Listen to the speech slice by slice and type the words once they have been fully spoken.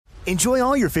Enjoy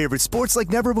all your favorite sports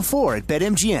like never before at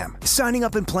BetMGM. Signing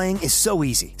up and playing is so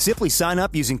easy. Simply sign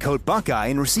up using code Buckeye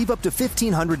and receive up to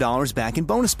 $1,500 back in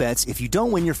bonus bets if you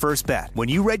don't win your first bet. When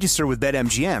you register with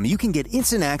BetMGM, you can get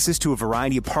instant access to a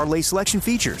variety of parlay selection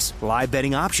features, live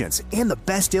betting options, and the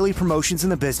best daily promotions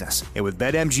in the business. And with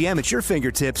BetMGM at your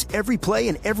fingertips, every play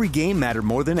and every game matter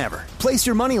more than ever. Place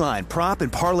your moneyline, prop,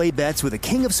 and parlay bets with the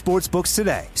king of sportsbooks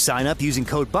today. Sign up using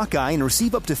code Buckeye and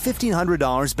receive up to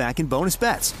 $1,500 back in bonus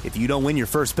bets if you don't win your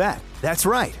first bet. That's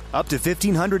right, up to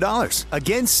 $1,500.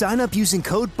 Again, sign up using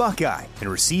code Buckeye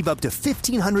and receive up to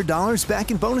 $1,500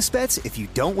 back in bonus bets if you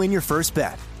don't win your first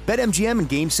bet. BetMGM and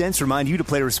GameSense remind you to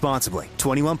play responsibly.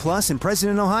 21 plus and present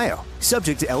in Ohio.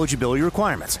 Subject to eligibility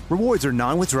requirements. Rewards are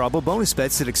non-withdrawable bonus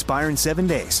bets that expire in 7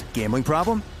 days. Gambling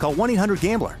problem? Call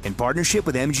 1-800-GAMBLER in partnership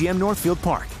with MGM Northfield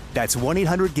Park. That's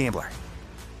 1-800-GAMBLER.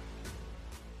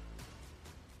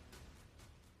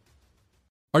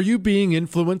 Are you being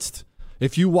influenced?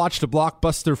 If you watched a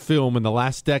blockbuster film in the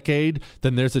last decade,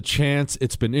 then there's a chance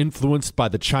it's been influenced by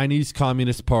the Chinese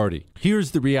Communist Party.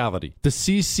 Here's the reality. The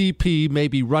CCP may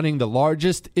be running the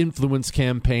largest influence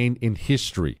campaign in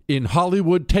history. In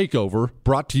Hollywood Takeover,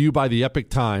 brought to you by the Epoch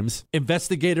Times,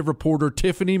 investigative reporter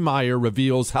Tiffany Meyer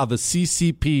reveals how the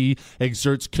CCP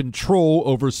exerts control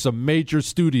over some major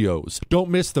studios.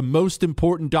 Don't miss the most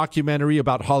important documentary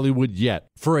about Hollywood yet.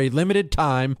 For a limited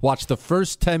time, watch the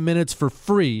first 10 minutes for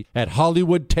free at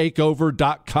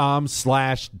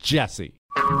HollywoodTakeover.com/Jesse.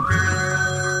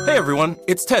 Hey everyone,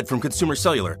 it's Ted from Consumer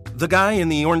Cellular, the guy in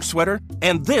the orange sweater,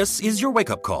 and this is your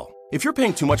wake-up call. If you're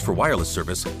paying too much for wireless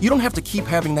service, you don't have to keep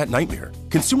having that nightmare.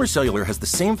 Consumer Cellular has the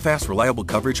same fast, reliable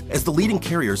coverage as the leading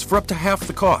carriers for up to half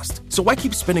the cost. So why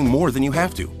keep spending more than you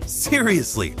have to?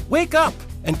 Seriously, wake up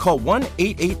and call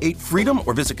 1-888-FREEDOM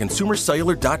or visit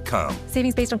consumercellular.com.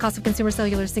 Savings based on cost of Consumer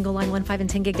Cellular single line 1, 5, and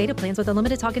 10 gig data plans with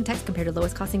unlimited talk and text compared to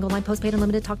lowest cost single line postpaid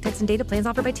unlimited talk, text, and data plans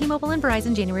offered by T-Mobile and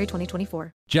Verizon January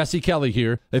 2024. Jesse Kelly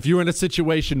here. If you're in a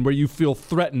situation where you feel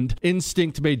threatened,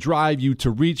 instinct may drive you to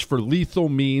reach for lethal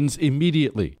means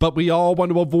immediately. But we all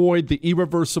want to avoid the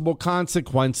irreversible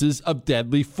consequences of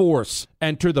deadly force.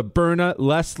 Enter the Byrna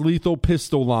Less Lethal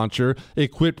Pistol Launcher,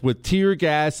 equipped with tear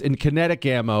gas and kinetic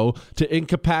ammo to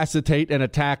incapacitate an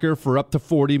attacker for up to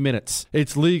 40 minutes.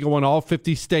 It's legal in all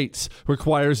 50 states,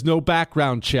 requires no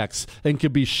background checks, and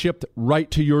can be shipped right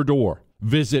to your door.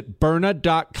 Visit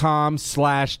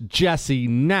Byrna.com/Jesse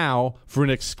now for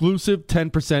an exclusive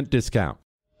 10% discount.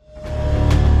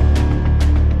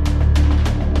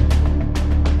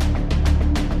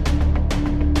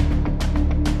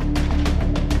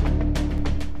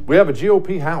 We have a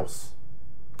GOP House.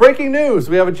 Breaking news,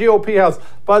 we have a GOP House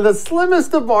by the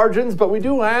slimmest of margins, but we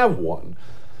do have one.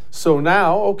 So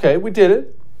now, okay, we did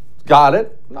it, got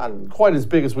it. Not quite as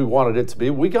big as we wanted it to be.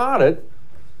 We got it.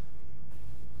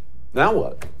 Now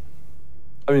what?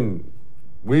 I mean,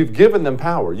 we've given them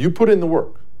power. You put in the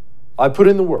work. I put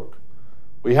in the work.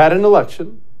 We had an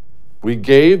election. We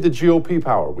gave the GOP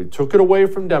power. We took it away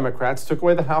from Democrats, took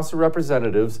away the House of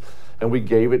Representatives, and we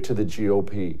gave it to the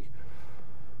GOP.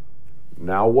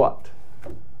 Now what?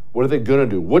 What are they going to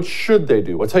do? What should they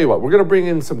do? I'll tell you what, we're going to bring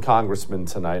in some congressmen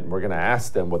tonight, and we're going to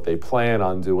ask them what they plan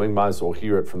on doing. Might as well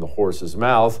hear it from the horse's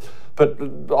mouth. But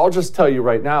I'll just tell you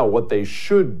right now what they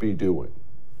should be doing.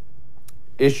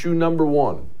 Issue number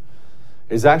one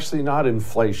is actually not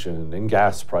inflation and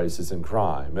gas prices and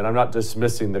crime. And I'm not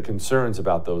dismissing the concerns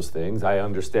about those things. I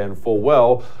understand full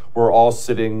well we're all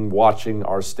sitting watching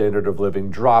our standard of living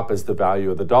drop as the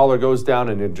value of the dollar goes down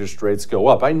and interest rates go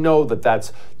up. I know that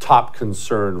that's top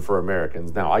concern for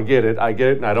Americans. Now, I get it,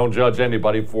 and I don't judge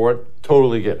anybody for it.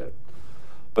 Totally get it.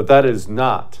 But that is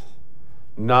not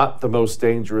the most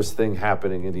dangerous thing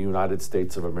happening in the United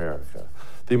States of America.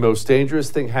 The most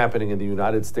dangerous thing happening in the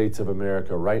United States of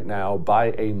America right now,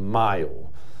 by a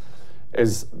mile,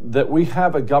 is that we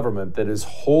have a government that is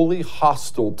wholly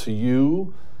hostile to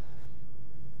you,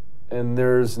 and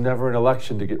there's never an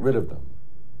election to get rid of them.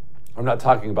 I'm not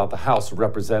talking about the House of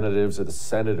Representatives or the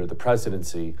Senate or the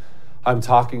presidency. I'm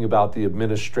talking about the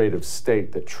administrative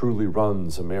state that truly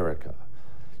runs America.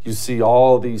 You see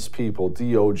all these people,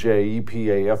 DOJ,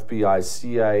 EPA, FBI,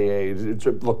 CIA,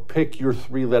 look, pick your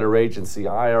three-letter agency,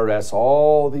 IRS,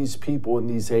 all these people in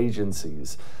these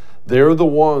agencies. They're the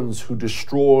ones who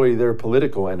destroy their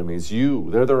political enemies, you.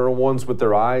 They're the ones with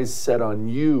their eyes set on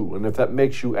you. And if that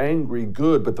makes you angry,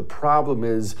 good. But the problem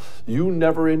is you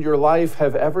never in your life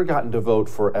have ever gotten to vote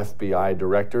for FBI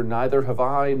director. Neither have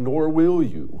I, nor will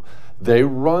you. They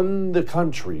run the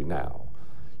country now.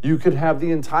 You could have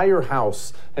the entire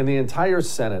House and the entire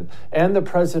Senate and the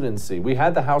presidency. We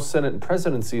had the House, Senate, and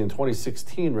presidency in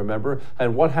 2016, remember?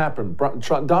 And what happened?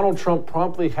 Donald Trump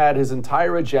promptly had his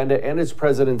entire agenda and his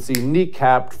presidency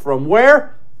kneecapped from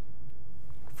where?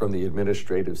 From the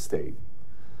administrative state.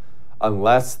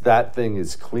 Unless that thing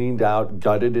is cleaned out,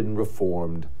 gutted, and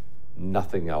reformed,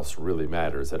 nothing else really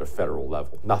matters at a federal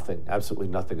level. Nothing, absolutely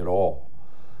nothing at all.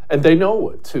 And they know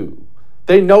it, too.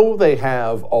 They know they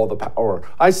have all the power.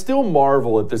 I still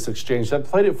marvel at this exchange. I've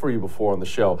played it for you before on the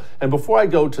show. And before I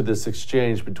go to this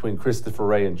exchange between Christopher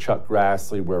Wray and Chuck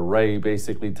Grassley, where Wray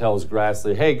basically tells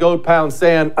Grassley, hey, go pound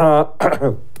sand,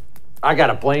 I got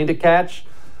a plane to catch.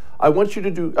 I want you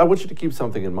to keep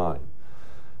something in mind.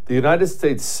 The United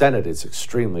States Senate is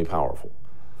extremely powerful.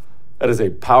 That is a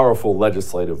powerful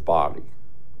legislative body.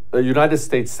 The United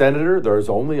States Senator, there's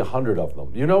only 100 of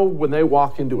them. You know, when they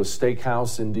walk into a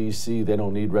steakhouse in D.C., they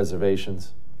don't need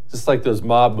reservations. Just like those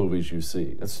mob movies you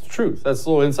see. That's the truth. That's a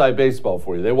little inside baseball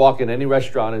for you. They walk in any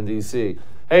restaurant in D.C.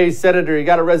 Hey, Senator, you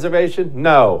got a reservation?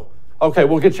 No. Okay,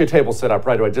 we'll get you a table set up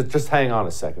right away. Just hang on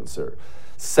a second, sir.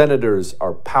 Senators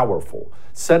are powerful.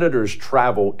 Senators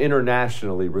travel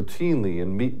internationally routinely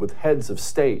and meet with heads of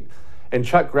state. And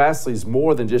Chuck Grassley's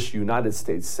more than just United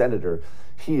States Senator.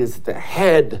 He is the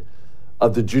head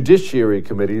of the Judiciary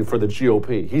Committee for the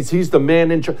GOP. He's the man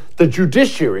in charge. The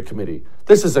Judiciary Committee.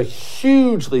 This is a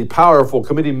hugely powerful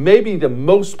committee, maybe the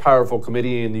most powerful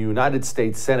committee in the United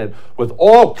States Senate, with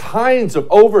all kinds of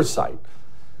oversight.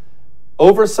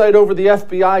 Oversight over the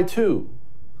FBI, too.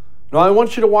 Now, I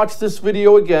want you to watch this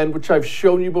video again, which I've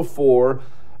shown you before,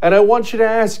 and I want you to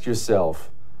ask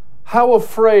yourself, how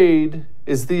afraid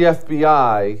is the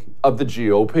FBI of the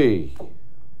GOP?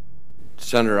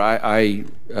 Senator, I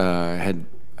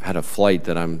had a flight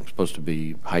that I'm supposed to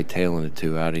be hightailing it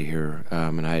to out of here,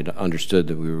 and I had understood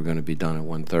that we were going to be done at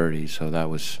 1:30, so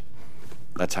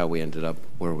that's how we ended up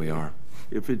where we are.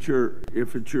 If it's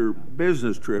your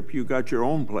business trip, you got your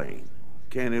own plane.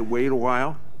 Can it wait a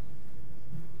while?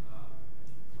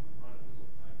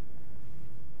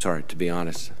 Sorry, to be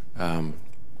honest.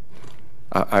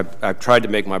 I've tried to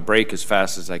make my break as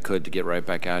fast as I could to get right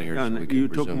back out here. And so you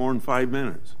took more than 5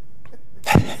 minutes.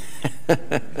 Ha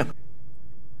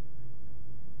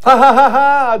ha ha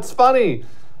ha! It's funny.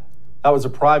 That was a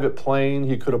private plane.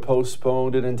 He could have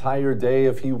postponed an entire day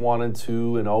if he wanted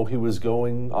to, and he was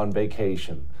going on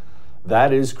vacation.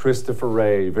 That is Christopher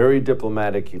Wray, very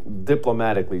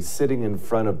diplomatically sitting in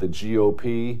front of the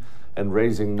GOP and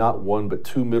raising not one but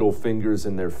two middle fingers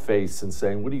in their face and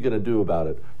saying, what are you going to do about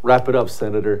it? Wrap it up,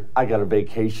 Senator. I got a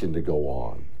vacation to go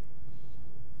on.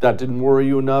 That didn't worry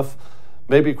you enough?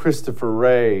 Maybe Christopher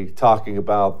Wray talking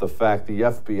about the fact the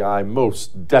FBI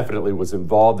most definitely was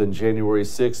involved in January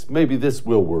 6th, maybe this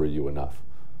will worry you enough.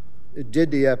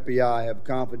 Did the FBI have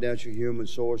confidential human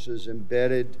sources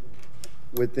embedded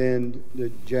within the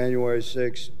January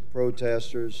 6th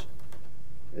protesters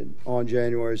on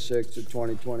January 6th of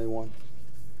 2021?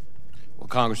 Well,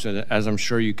 Congressman, as I'm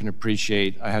sure you can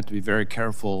appreciate, I have to be very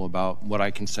careful about what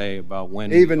I can say about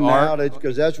when even now,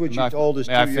 because that's what you told us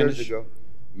 2 years ago.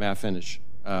 May I finish?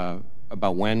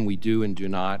 About when we do and do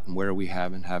not, and where we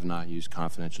have and have not used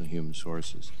confidential human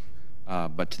sources.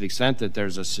 But to the extent that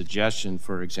there's a suggestion,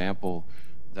 for example,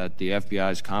 that the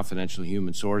FBI's confidential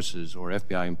human sources or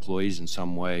FBI employees in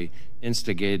some way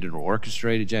instigated or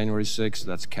orchestrated January 6th,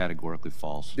 that's categorically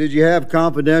false. Did you have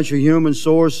confidential human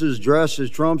sources dressed as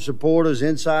Trump supporters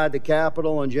inside the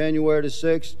Capitol on January the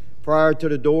 6th prior to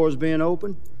the doors being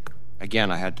open?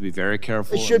 Again, I had to be very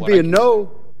careful. It should be a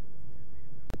no.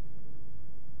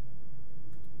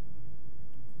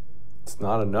 It's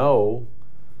not a no,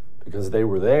 because they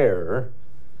were there,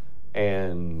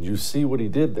 and you see what he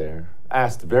did there.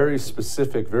 Asked very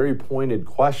specific, very pointed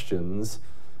questions,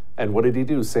 and what did he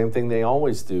do? Same thing they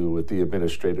always do with the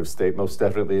administrative state, most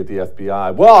definitely at the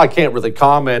FBI. Well, I can't really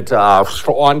comment,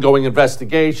 ongoing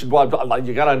investigation, well,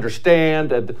 you got to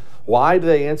understand. And why do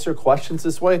they answer questions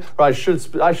this way? Or I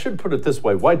should put it this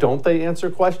way. Why don't they answer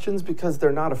questions? Because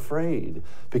they're not afraid,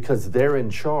 because they're in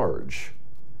charge.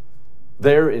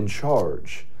 They're in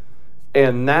charge.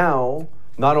 And now,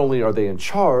 not only are they in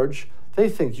charge, they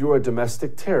think you're a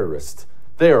domestic terrorist.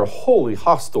 They are wholly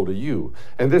hostile to you.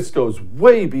 And this goes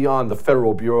way beyond the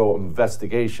Federal Bureau of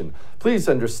Investigation. Please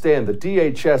understand the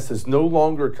DHS is no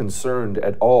longer concerned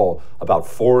at all about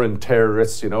foreign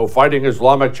terrorists, fighting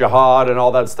Islamic Jihad and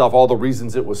all that stuff, all the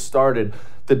reasons it was started.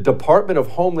 The Department of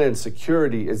Homeland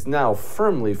Security is now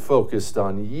firmly focused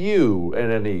on you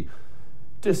and any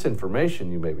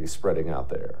disinformation you may be spreading out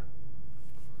there.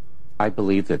 I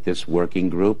believe that this working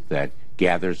group that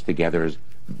gathers together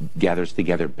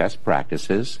best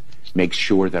practices make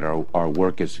sure that our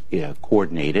work is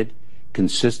coordinated,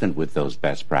 consistent with those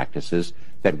best practices,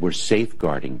 that we're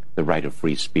safeguarding the right of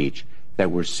free speech,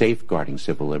 that we're safeguarding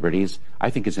civil liberties, I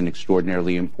think is an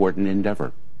extraordinarily important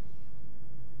endeavor.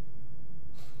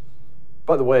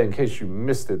 By the way, in case you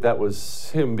missed it, that was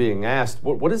him being asked,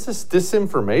 what is this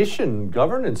Disinformation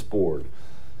Governance Board?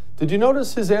 Did you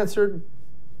notice his answer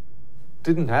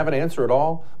didn't have an answer at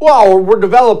all? Well, we're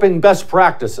developing best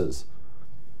practices.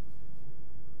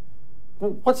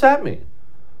 What's that mean?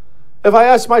 If I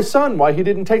ask my son why he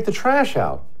didn't take the trash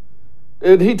out,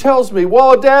 and he tells me,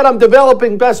 well, Dad, I'm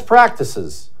developing best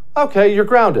practices. Okay, you're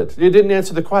grounded. You didn't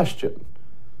answer the question.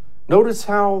 Notice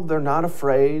how they're not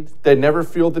afraid. They never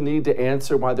feel the need to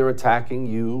answer why they're attacking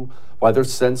you, why they're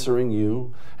censoring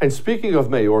you. And speaking of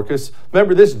Mayorkas,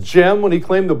 remember this gem when he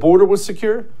claimed the border was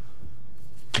secure?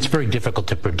 It's very difficult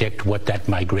to predict what that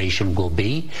migration will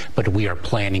be, but we are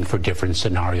planning for different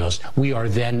scenarios. We are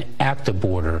then at the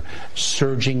border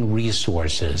surging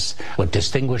resources. What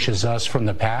distinguishes us from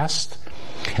the past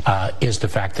is the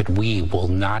fact that we will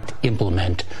not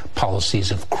implement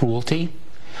policies of cruelty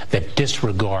that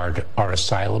disregard our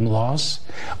asylum laws.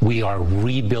 We are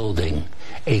rebuilding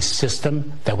a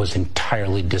system that was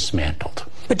entirely dismantled.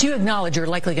 But do you acknowledge you're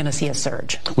likely going to see a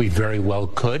surge? We very well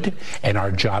could, and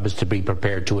our job is to be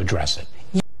prepared to address it.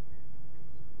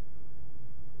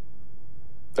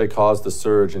 They caused the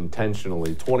surge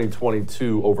intentionally.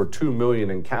 2022, over 2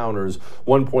 million encounters,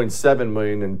 1.7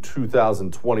 million in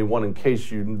 2021. In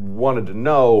case you wanted to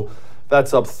know,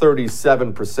 that's up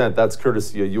 37%. That's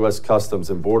courtesy of U.S. Customs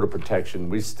and Border Protection.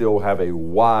 We still have a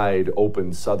wide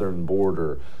open southern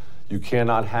border. You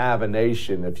cannot have a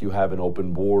nation if you have an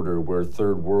open border where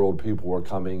third world people are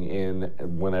coming in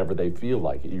whenever they feel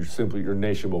like it. Your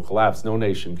nation will collapse. No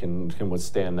nation can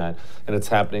withstand that, and it's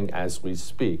happening as we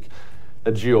speak.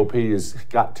 The GOP has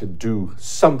got to do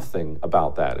something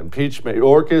about that. Impeachment,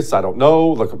 Mayorkas, I don't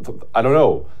know. Look, I don't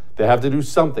know. They have to do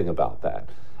something about that.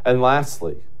 And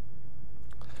lastly,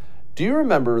 do you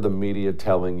remember the media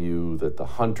telling you that the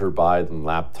Hunter Biden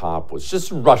laptop was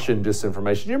just Russian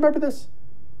disinformation? Do you remember this?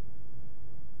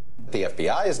 The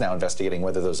FBI is now investigating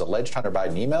whether those alleged Hunter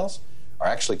Biden emails are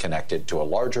actually connected to a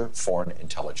larger foreign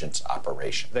intelligence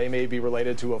operation. They may be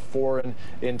related to a foreign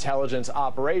intelligence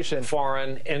operation.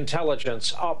 Foreign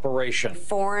intelligence operation.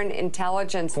 Foreign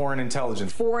intelligence. Foreign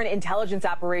intelligence. Foreign intelligence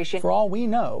operation. For all we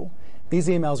know, these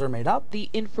emails are made up. The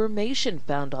information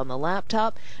found on the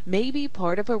laptop may be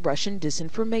part of a Russian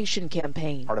disinformation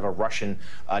campaign. Part of a Russian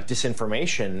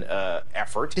disinformation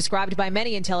effort. Described by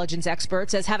many intelligence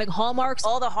experts as having hallmarks.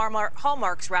 All the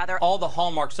hallmarks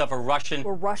of a Russian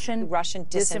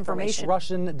disinformation.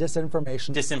 Russian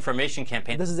disinformation. Disinformation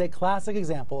campaign. This is a classic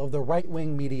example of the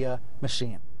right-wing media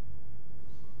machine.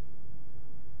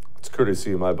 It's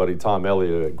courtesy of my buddy Tom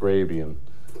Elliott at Gravian.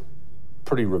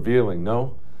 Pretty revealing,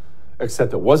 no?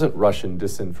 Except it wasn't Russian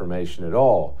disinformation at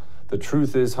all. The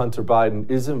truth is Hunter Biden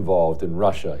is involved in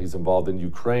Russia. He's involved in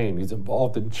Ukraine. He's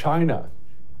involved in China.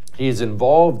 He is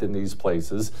involved in these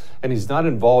places, and he's not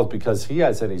involved because he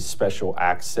has any special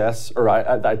access, or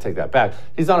I take that back.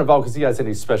 He's not involved because he has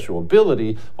any special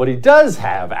ability. What he does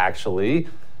have, actually,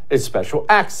 is special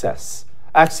access.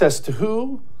 Access to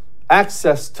who?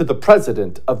 Access to the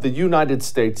President of the United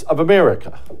States of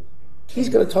America. He's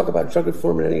going to talk about drug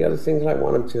reform and any other thing that I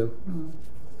want him to.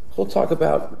 He'll talk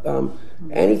about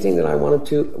anything that I want him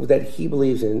to, that he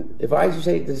believes in. If I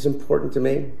say this is important to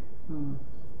me,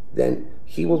 then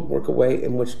he will work a way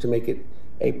in which to make it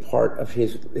a part of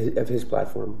his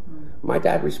platform. My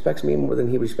dad respects me more than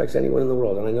he respects anyone in the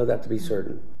world, and I know that to be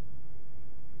certain.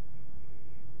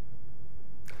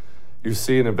 You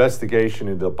see an investigation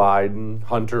into Biden,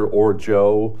 Hunter, or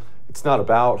Joe. It's not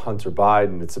about Hunter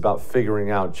Biden. It's about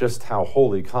figuring out just how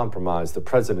wholly compromised the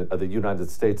President of the United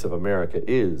States of America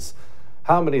is.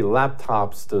 How many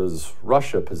laptops does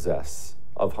Russia possess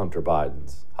of Hunter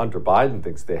Biden's? Hunter Biden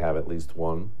thinks they have at least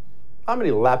one. How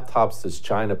many laptops does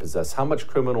China possess? How much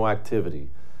criminal activity?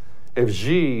 If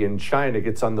Xi in China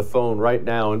gets on the phone right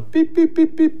now and beep, beep,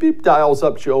 beep, beep, beep, dials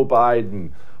up Joe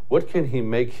Biden, what can he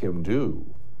make him do?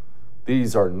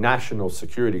 These are national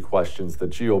security questions the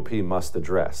GOP must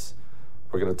address.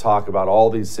 We're going to talk about all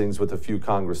these things with a few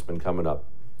congressmen coming up.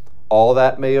 All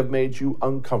that may have made you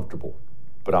uncomfortable,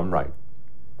 but I'm right.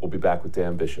 We'll be back with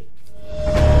Dan Bishop.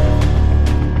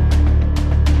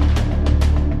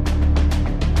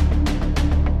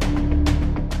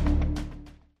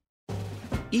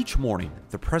 Each morning,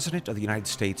 the President of the United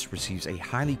States receives a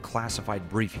highly classified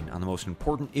briefing on the most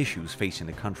important issues facing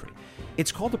the country.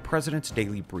 It's called the President's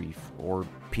Daily Brief, or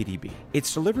PDB.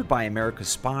 It's delivered by America's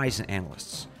spies and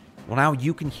analysts. Well, now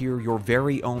you can hear your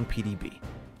very own PDB.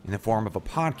 in the form of a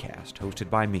podcast hosted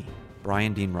by me,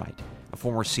 Brian Dean Wright, a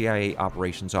former CIA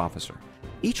operations officer.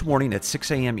 Each morning at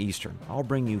 6 a.m. Eastern, I'll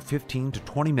bring you 15 to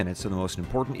 20 minutes of the most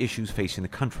important issues facing the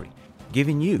country,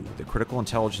 giving you the critical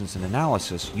intelligence and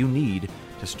analysis you need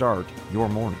to start your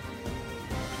morning.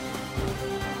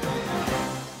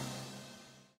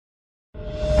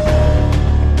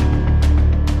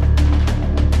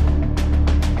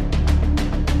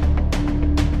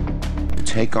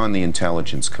 Take on the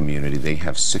intelligence community, they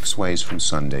have 6 ways from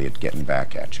Sunday at getting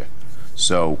back at you.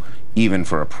 So even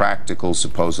for a practical,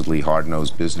 supposedly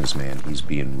hard-nosed businessman, he's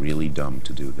being really dumb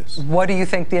to do this. What do you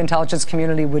think the intelligence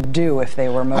community would do if they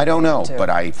were motivated? I don't know,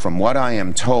 but from what I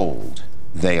am told,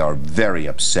 they are very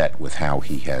upset with how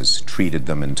he has treated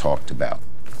them and talked about.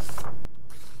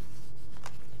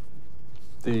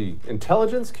 The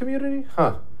intelligence community?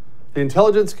 Huh. The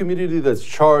intelligence community that's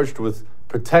charged with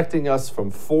protecting us from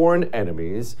foreign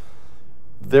enemies,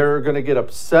 they're going to get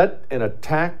upset and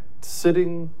attack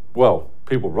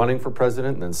people running for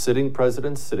president and then sitting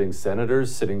presidents, sitting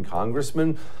senators, sitting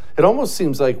congressmen. It almost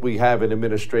seems like we have an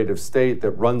administrative state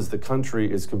that runs the country,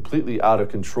 is completely out of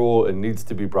control and needs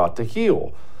to be brought to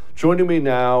heel. Joining me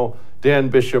now, Dan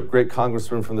Bishop, great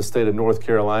congressman from the state of North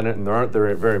Carolina, and there aren't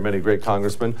very many great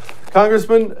congressmen.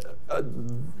 Congressman,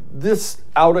 this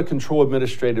out-of-control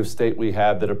administrative state we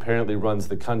have that apparently runs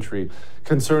the country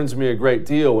concerns me a great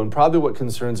deal, and probably what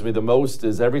concerns me the most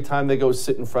is every time they go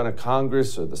sit in front of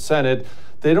Congress or the Senate,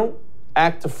 they don't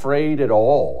act afraid at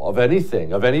all of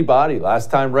anything, of anybody. Last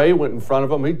time Ray went in front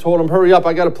of him, he told him, "Hurry up,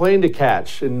 I got a plane to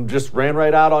catch," and just ran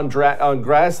right out on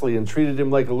Grassley and treated him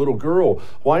like a little girl.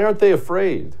 Why aren't they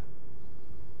afraid?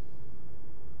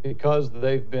 Because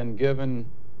they've been given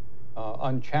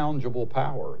unchallengeable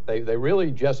power. They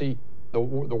really, Jesse, the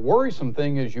worrisome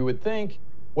thing is you would think,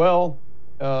 well,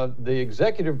 the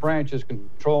executive branch is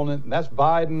controlling it, and that's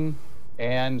Biden,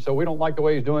 and so we don't like the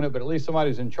way he's doing it, but at least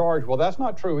somebody's in charge. Well, that's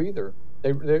not true either.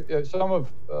 Some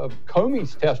of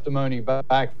Comey's testimony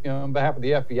back on behalf of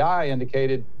the FBI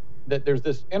indicated that there's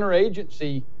this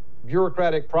interagency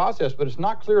bureaucratic process, but it's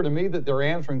not clear to me that they're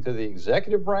answering to the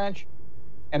executive branch.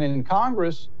 And in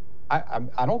Congress,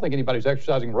 I don't think anybody's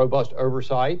exercising robust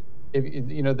oversight.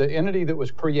 The entity that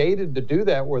was created to do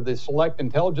that were the select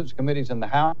intelligence committees in the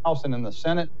House and in the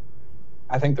Senate.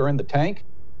 I think they're in the tank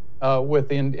with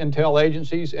the intel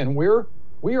agencies, and we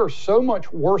are so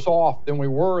much worse off than we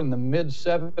were in the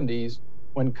mid-'70s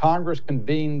when Congress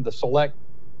convened the select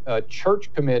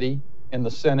church committee in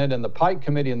the Senate and the Pike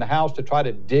committee in the House to try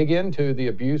to dig into the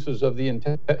abuses of the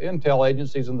intel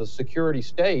agencies and the security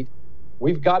state.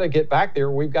 We've got to get back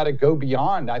there. We've got to go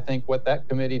beyond, I think, what that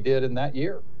committee did in that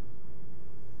year.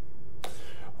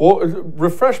 Well,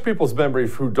 refresh people's memory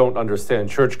who don't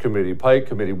understand Church Committee, Pike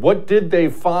Committee. What did they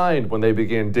find when they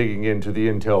began digging into the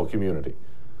intel community?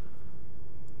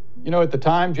 At the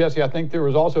time, Jesse, I think there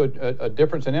was also a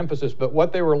difference in emphasis, but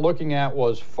what they were looking at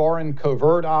was foreign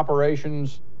covert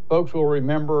operations. Folks will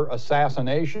remember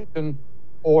assassination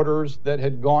orders that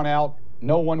had gone out.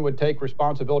 No one would take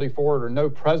responsibility for it, or no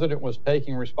president was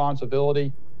taking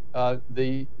responsibility.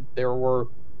 There were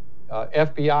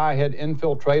FBI had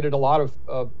infiltrated a lot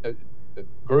of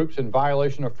groups in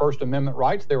violation of First Amendment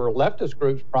rights. They were leftist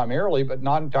groups primarily, but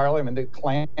not entirely. I mean, the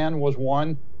Klan was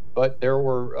one, but there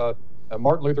were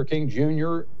Martin Luther King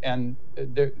Jr. and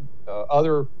the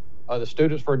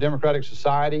Students for a Democratic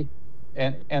Society,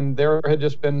 and there had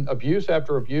just been abuse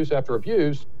after abuse after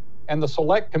abuse. And the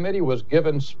Select Committee was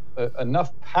given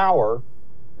enough power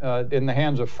in the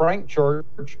hands of Frank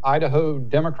Church, Idaho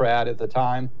Democrat at the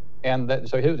time, and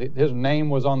so his name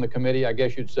was on the committee, I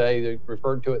guess you'd say. They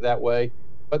referred to it that way.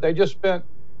 But they just spent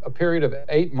a period of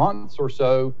 8 months or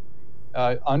so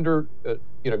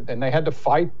and they had to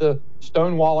fight the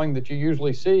stonewalling that you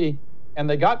usually see. And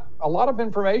they got a lot of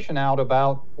information out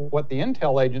about what the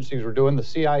intel agencies were doing, the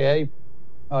CIA,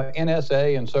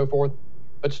 NSA, and so forth.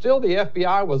 But still, the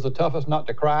FBI was the toughest nut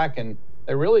to crack, and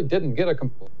they really didn't get a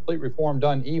complete reform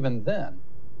done even then.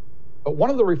 But one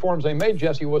of the reforms they made,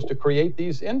 Jesse, was to create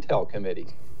these intel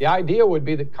committees. The idea would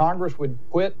be that Congress would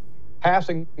quit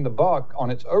passing the buck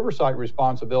on its oversight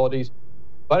responsibilities.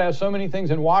 But as so many things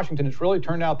in Washington, it's really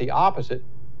turned out the opposite.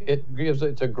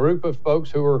 It's a group of folks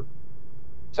who are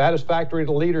satisfactory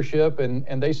to leadership,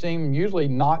 and they seem usually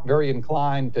not very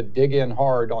inclined to dig in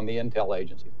hard on the intel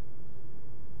agencies.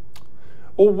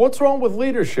 Well, what's wrong with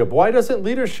leadership? Why doesn't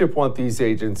leadership want these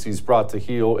agencies brought to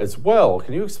heel as well?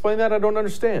 Can you explain that? I don't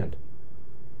understand.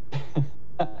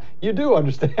 You do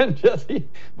understand, Jesse,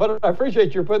 but I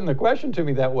appreciate you putting the question to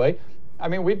me that way. I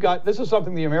mean, this is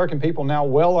something the American people now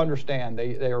well understand.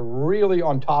 They are really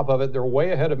on top of it. They're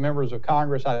way ahead of members of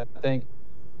Congress, I think.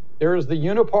 there is the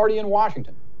uniparty in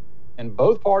Washington, and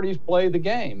both parties play the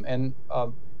game. And,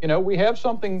 you know, we have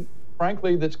something,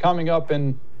 frankly, that's coming up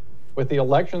with the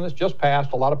election that's just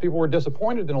passed. A lot of people were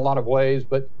disappointed in a lot of ways,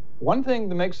 but one thing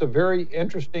that makes a very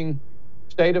interesting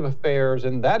state of affairs,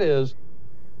 and that is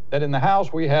that in the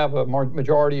House we have a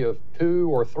majority of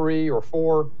 2 or 3 or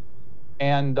 4,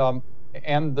 and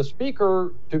the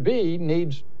Speaker to be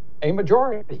needs a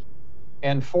majority.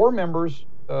 And 4 members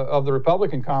of the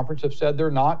Republican conference have said they're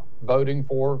not voting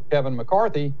for Kevin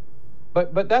McCarthy.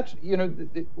 But that's, you know,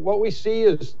 what we see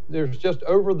is there's just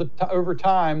over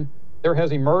time there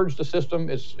has emerged a system.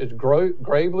 It's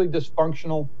gravely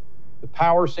dysfunctional. The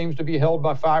power seems to be held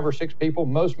by 5 or 6 people.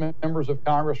 Most members of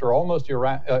Congress are almost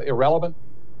irrelevant.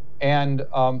 And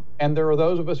there are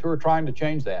those of us who are trying to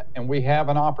change that. And we have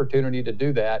an opportunity to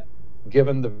do that,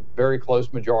 given the very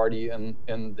close majority in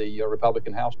the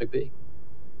Republican House to be.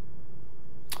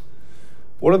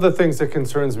 One of the things that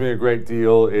concerns me a great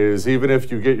deal is even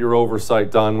if you get your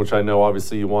oversight done, which I know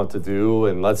obviously you want to do,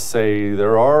 and let's say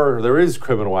there is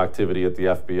criminal activity at the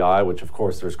FBI, which of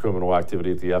course there's criminal activity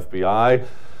at the FBI,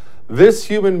 this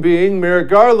human being, Merrick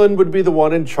Garland, would be the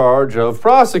one in charge of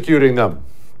prosecuting them.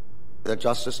 The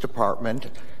Justice Department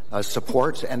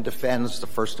supports and defends the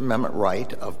First Amendment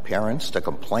right of parents to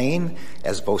complain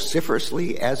as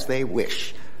vociferously as they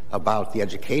wish about the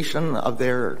education of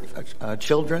their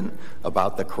children,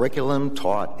 about the curriculum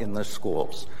taught in the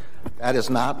schools. That is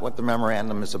not what the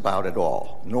memorandum is about at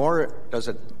all, nor does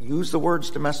it use the words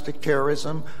domestic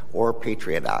terrorism or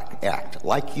Patriot Act.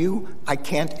 Like you, I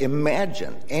can't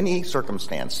imagine any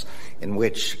circumstance in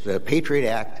which the Patriot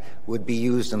Act would be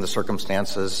used in the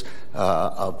circumstances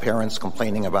of parents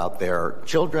complaining about their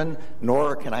children,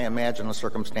 nor can I imagine a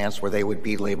circumstance where they would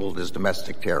be labeled as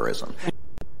domestic terrorism.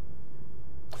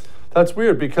 That's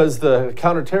weird because the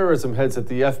counterterrorism heads at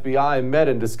the FBI met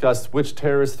and discussed which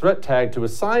terrorist threat tag to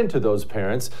assign to those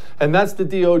parents, and that's the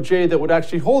DOJ that would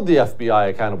actually hold the FBI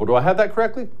accountable. Do I have that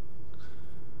correctly?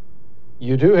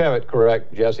 You do have it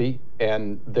correct, Jesse,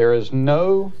 and there is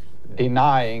no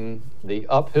denying the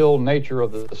uphill nature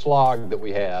of the slog that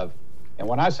we have. And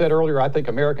when I said earlier, I think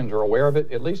Americans are aware of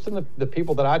it, at least in the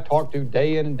people that I talk to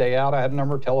day in and day out. I had a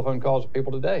number of telephone calls with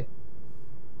people today.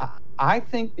 I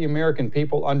think the American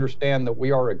people understand that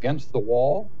we are against the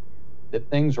wall, that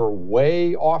things are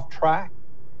way off track,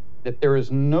 that there is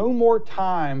no more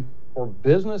time for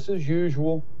business as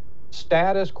usual,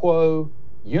 status quo,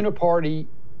 uniparty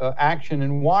action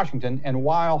in Washington. And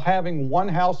while having one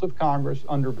House of Congress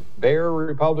under bare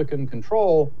Republican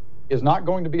control is not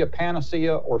going to be a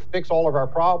panacea or fix all of our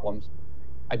problems,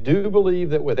 I do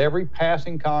believe that with every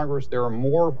passing Congress, there are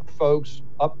more folks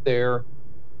up there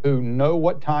who know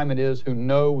what time it is, who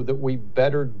know that we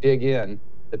better dig in,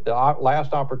 that the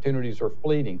last opportunities are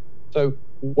fleeting. So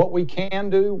what we can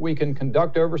do, we can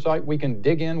conduct oversight, we can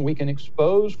dig in, we can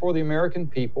expose for the American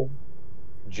people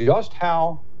just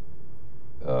how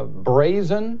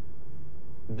brazen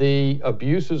the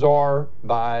abuses are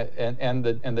by, and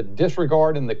the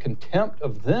disregard and the contempt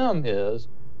of them is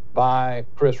by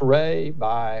Chris Wray,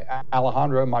 by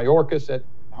Alejandro Mayorkas at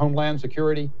Homeland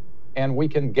Security. And we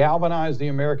can galvanize the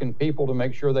American people to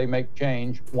make sure they make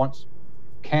change once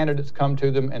candidates come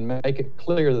to them and make it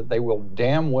clear that they will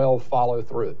damn well follow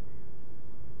through.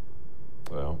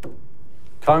 Well,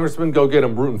 Congressman, go get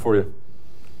them. Rooting for you.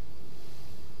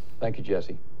 Thank you,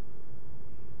 Jesse.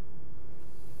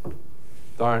 All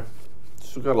right.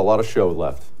 Still got a lot of show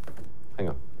left. Hang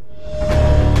on.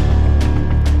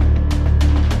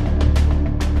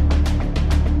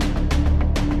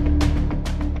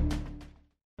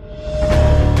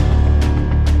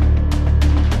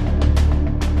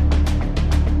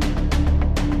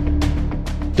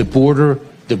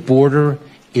 The border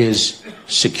is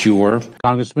secure.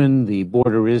 Congressman, the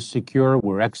border is secure.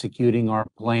 We're executing our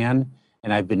plan,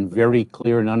 and I've been very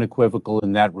clear and unequivocal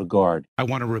in that regard. I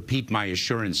want to repeat my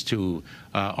assurance to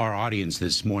our audience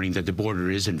this morning that the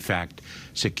border is, in fact,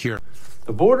 secure.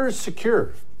 The border is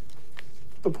secure.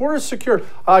 The border is secure.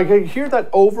 I hear that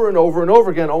over and over and over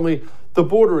again, only the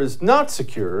border is not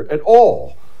secure at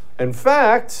all. In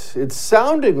fact, it's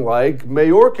sounding like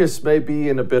Mayorkas may be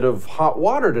in a bit of hot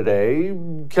water today.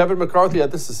 Kevin McCarthy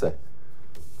had this to say.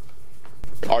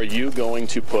 Are you going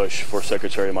to push for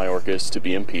Secretary Mayorkas to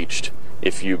be impeached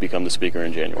if you become the Speaker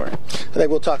in January? I think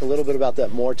we'll talk a little bit about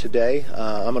that more today.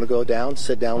 I'm going to go down,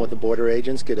 sit down with the border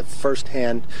agents, get a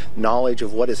firsthand knowledge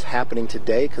of what is happening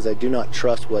today, because I do not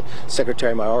trust what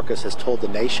Secretary Mayorkas has told the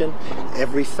nation.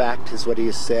 Every fact is what he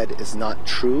has said is not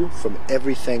true from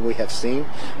everything we have seen.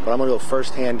 But I'm going to go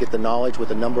firsthand, get the knowledge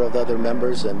with a number of other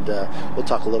members, and we'll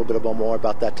talk a little bit more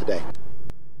about that today.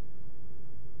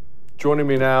 Joining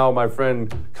me now, my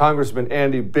friend Congressman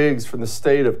Andy Biggs from the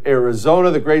state of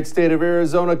Arizona, the great state of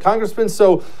Arizona. Congressman,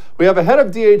 so we have a head of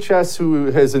DHS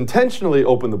who has intentionally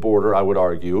opened the border, I would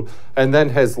argue, and then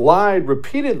has lied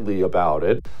repeatedly about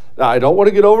it. Now, I don't want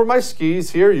to get over my skis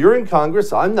here. You're in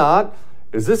Congress. I'm not.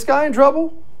 Is this guy in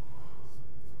trouble?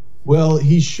 Well,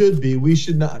 he should be.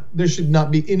 There should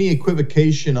not be any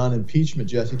equivocation on impeachment,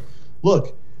 Jesse.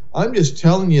 Look, I'm just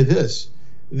telling you this.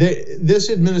 This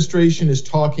administration is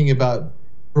talking about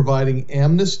providing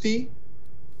amnesty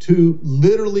to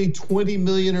literally 20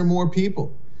 million or more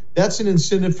people. That's an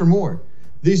incentive for more.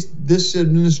 This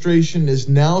administration is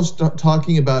now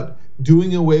talking about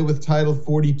doing away with Title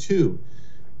 42.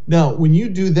 Now, when you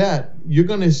do that, you're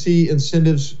going to see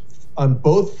incentives on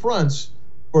both fronts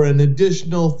for an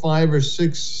additional 5 or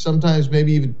 6, sometimes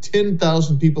maybe even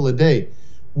 10,000 people a day.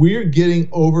 We're getting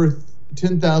over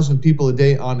 10,000 people a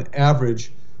day on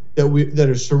average that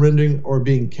are surrendering or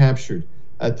being captured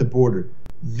at the border.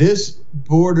 This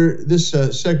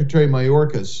Secretary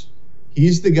Mayorkas,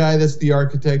 he's the guy that's the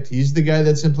architect. He's the guy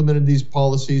that's implemented these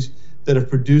policies that have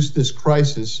produced this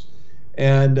crisis.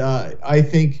 And I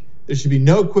think there should be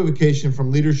no equivocation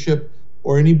from leadership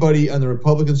or anybody on the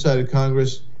Republican side of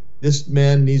Congress. This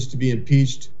man needs to be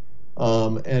impeached,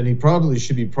 and he probably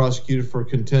should be prosecuted for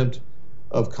contempt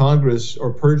of Congress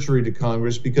or perjury to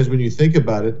Congress, because when you think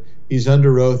about it, he's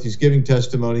under oath, he's giving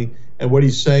testimony, and what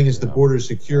he's saying is the border is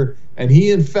secure. And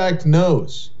he in fact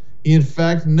knows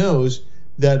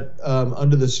that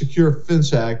under the Secure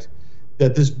Fence Act,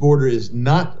 that this border is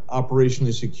not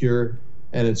operationally secure,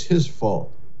 and it's his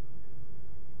fault.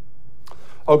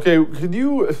 Okay, could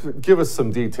you give us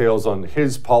some details on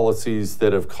his policies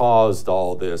that have caused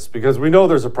all this? Because we know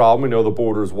there's a problem. We know the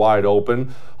border is wide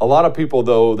open. A lot of people,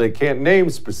 though, they can't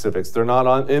name specifics. They're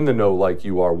not in the know like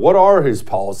you are. What are his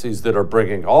policies that are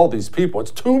bringing all these people?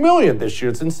 It's 2 million this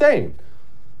year. It's insane.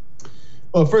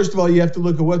 Well, first of all, you have to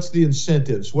look at what's the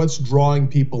incentives, what's drawing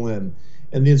people in.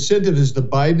 And the incentive is the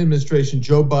Biden administration,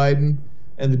 Joe Biden,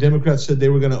 and the Democrats said they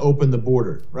were going to open the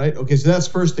border, right? Okay, so that's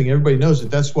first thing. Everybody knows it.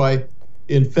 That's why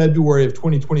in February of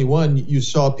 2021, you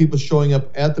saw people showing up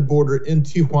at the border in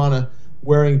Tijuana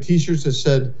wearing T-shirts that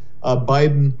said,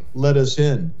 Biden let us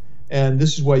in. And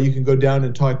this is why you can go down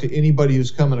and talk to anybody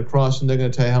who's coming across, and they're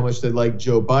going to tell you how much they like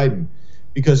Joe Biden,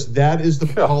 because that is the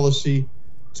policy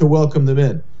to welcome them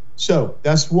in. So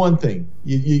that's one thing.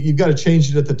 You've got to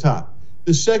change it at the top.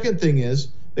 The second thing is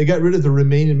they got rid of the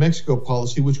Remain in Mexico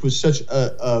policy, which was such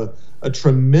a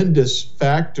tremendous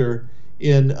factor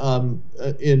in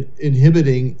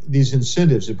inhibiting these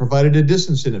incentives. It provided a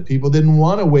disincentive. People didn't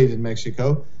want to wait in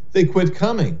Mexico. They quit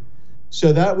coming.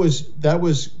 So that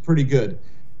was pretty good.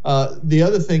 The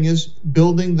other thing is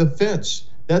building the fence.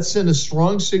 That sent a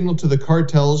strong signal to the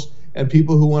cartels and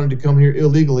people who wanted to come here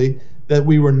illegally that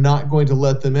we were not going to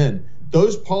let them in.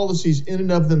 Those policies in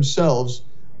and of themselves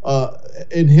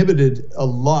inhibited a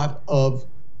lot of,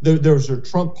 those are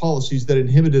Trump policies that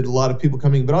inhibited a lot of people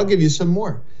coming. But I'll give you some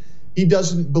more. He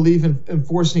doesn't believe in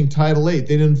enforcing Title VIII.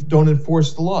 They don't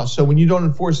enforce the law. So when you don't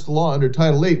enforce the law under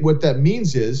Title VIII, what that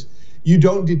means is you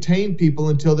don't detain people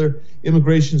until their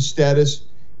immigration status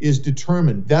is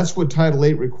determined. That's what Title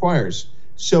VIII requires.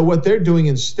 So what they're doing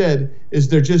instead is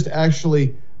they're just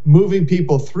actually moving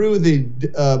people through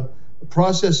the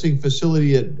processing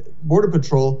facility at Border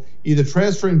Patrol, either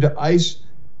transferring to ICE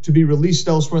to be released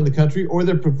elsewhere in the country, or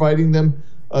they're providing them,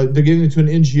 they're giving it to an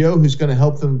NGO who's going to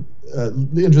help them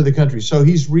enter the country. So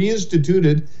he's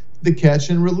reinstituted the catch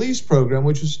and release program,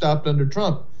 which was stopped under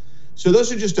Trump. So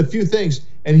those are just a few things.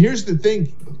 And here's the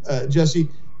thing, Jesse,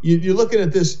 you're looking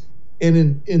at this,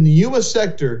 and in the U.S.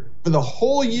 sector, for the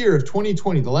whole year of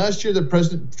 2020, the last year that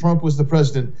President Trump was the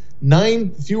president,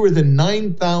 fewer than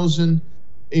 9,000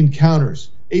 encounters,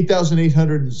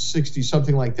 8,860,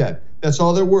 something like that. That's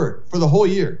all there were for the whole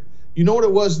year. You know what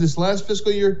it was this last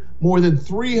fiscal year? More than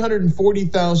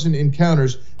 340,000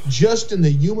 encounters just in the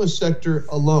Yuma sector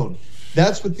alone.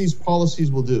 That's what these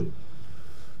policies will do.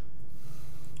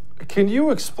 Can you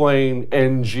explain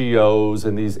NGOs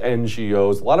and these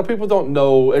NGOs? A lot of people don't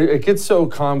know. It gets so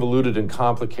convoluted and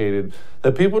complicated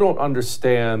that people don't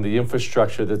understand the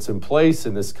infrastructure that's in place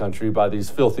in this country by these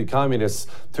filthy communists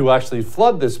to actually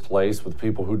flood this place with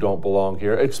people who don't belong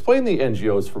here. Explain the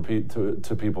NGOs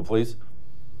to people, please.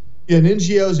 Yeah, an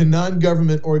NGO is a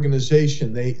non-government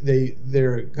organization.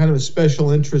 They're kind of a special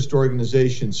interest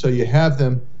organization. So you have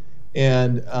them,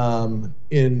 and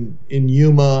in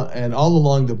Yuma and all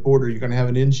along the border, you're going to have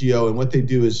an NGO, and what they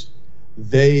do is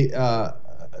they're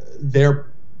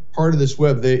part of this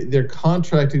web. They're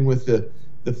contracting with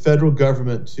the federal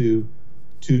government to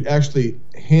actually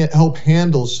help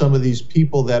handle some of these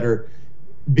people that are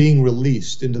being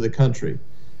released into the country.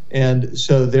 And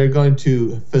so they're going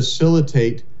to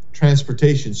facilitate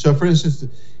transportation. So for instance,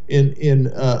 in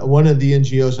one of the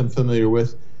NGOs I'm familiar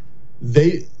with,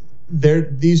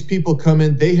 these people come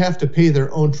in, they have to pay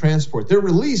their own transport. They're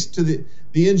released to the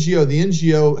NGO. The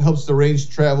NGO helps arrange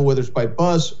travel, whether it's by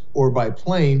bus or by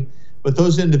plane, but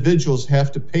those individuals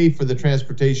have to pay for the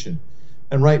transportation.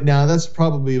 And right now, that's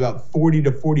probably about 40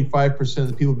 to 45% of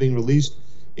the people being released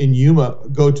in Yuma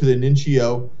go to an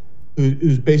NGO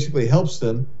who basically helps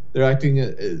them.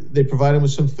 They provide them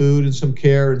with some food and some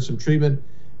care and some treatment,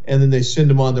 and then they send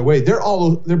them on their way.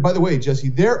 By the way, Jesse,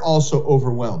 they're also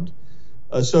overwhelmed.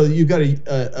 So you've got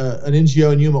an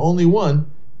NGO in Yuma, only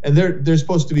one, and they're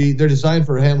designed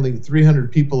for handling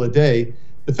 300 people a day.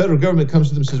 The federal government comes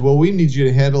to them and says, well, we need you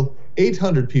to handle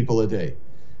 800 people a day.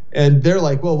 And they're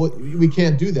like, well, we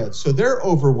can't do that. So they're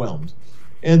overwhelmed.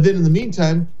 And then in the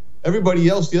meantime, everybody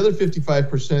else, the other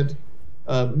 55%,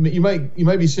 you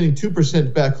might be sending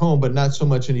 2% back home, but not so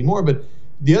much anymore. But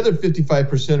the other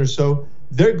 55% or so,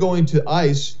 they're going to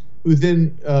ICE, who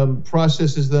then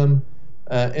processes them,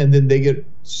 and then they get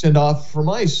sent off from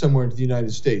ICE somewhere into the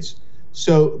United States.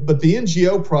 So, but the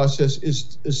NGO process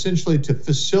is essentially to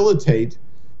facilitate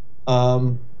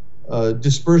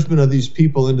disbursement of these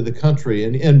people into the country.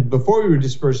 And before we were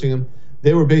dispersing them,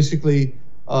 they were basically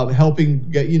helping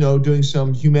get, doing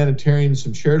some humanitarian,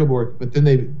 some charitable work. But then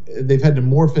they've had to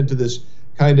morph into this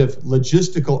kind of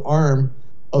logistical arm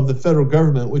of the federal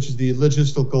government, which is the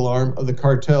logistical arm of the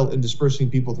cartel in dispersing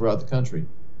people throughout the country.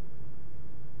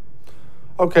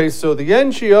 Okay, so the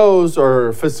NGOs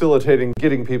are facilitating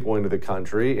getting people into the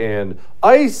country, and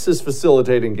ICE is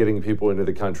facilitating getting people into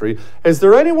the country. Is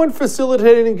there anyone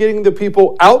facilitating getting the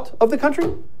people out of the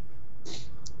country?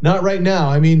 Not right now.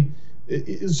 I mean,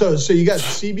 so you got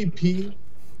CBP.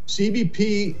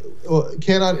 CBP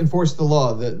cannot enforce the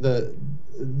law. The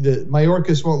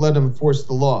Mayorkas won't let them enforce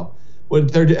the law.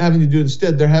 What they're having to do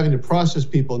instead, they're having to process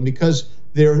people, and because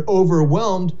they're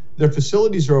overwhelmed, their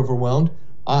facilities are overwhelmed.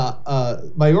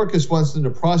 Mayorkas wants them to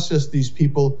process these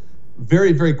people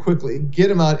very, very quickly, get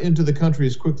them out into the country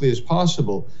as quickly as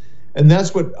possible. And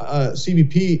that's what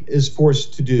CBP is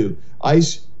forced to do.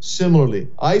 ICE, similarly.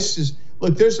 ICE is,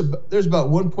 look, there's about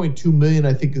 1.2 million,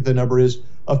 I think the number is,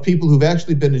 of people who've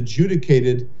actually been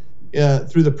adjudicated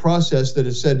through the process that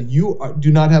has said,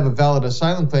 do not have a valid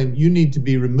asylum claim, you need to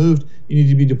be removed, you need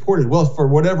to be deported. Well, for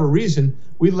whatever reason,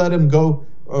 we let them go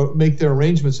make their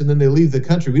arrangements, and then they leave the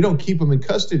country. We don't keep them in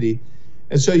custody.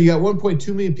 And so you got 1.2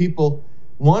 million people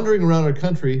wandering around our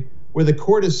country where the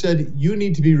court has said you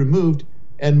need to be removed,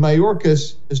 and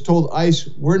Mayorkas has told ICE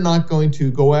we're not going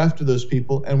to go after those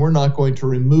people and we're not going to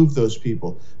remove those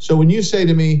people. So when you say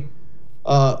to me,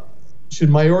 should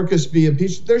Mayorkas be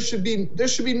impeached, there should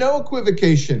be no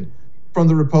equivocation from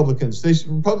the Republicans.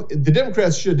 The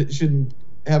Democrats shouldn't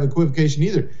have equivocation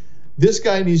either. This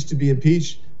guy needs to be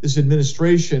impeached. This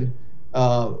administration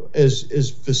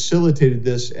has facilitated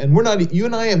this, and you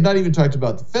and I have not even talked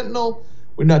about the fentanyl.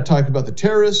 We're not talking about the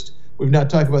terrorists. We've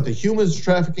not talked about the humans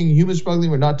trafficking, human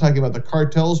smuggling. We're not talking about the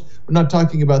cartels. We're not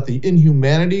talking about the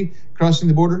inhumanity crossing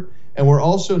the border, and we're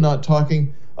also not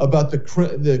talking about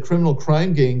the criminal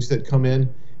crime gangs that come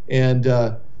in. And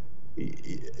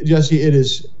Jesse, it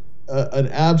is an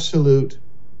absolute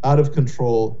out of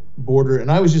control border.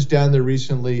 And I was just down there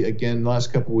recently, again, the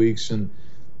last couple of weeks, and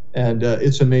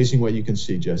it's amazing what you can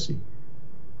see, Jesse.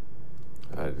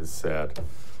 That is sad.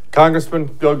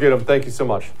 Congressman, go get him. Thank you so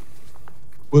much.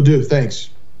 Will do. Thanks.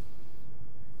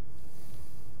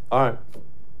 All right.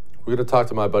 We're going to talk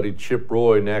to my buddy Chip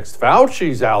Roy next.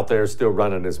 Fauci's out there still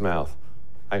running his mouth.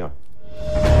 Hang on.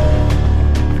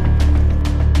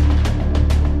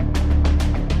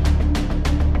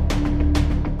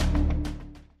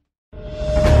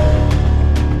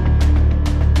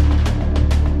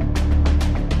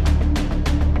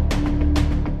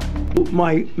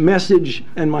 My message,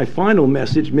 and my final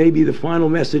message, maybe the final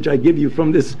message I give you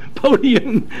from this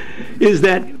podium, is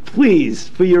that please,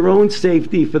 for your own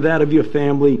safety, for that of your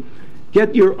family,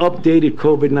 get your updated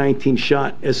COVID-19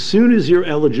 shot as soon as you're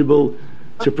eligible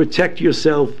to protect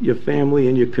yourself, your family,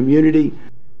 and your community.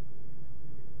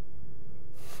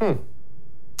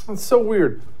 That's so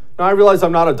weird. Now, I realize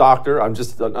I'm not a doctor. I'm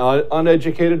just an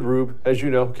uneducated rube, as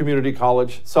you know, community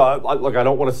college. So, I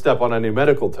don't want to step on any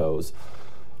medical toes.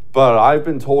 But I've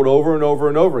been told over and over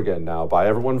and over again now by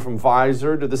everyone from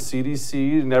Pfizer to the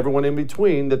CDC and everyone in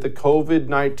between that the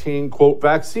COVID-19, quote,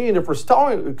 vaccine, if we're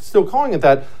still calling it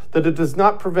that it does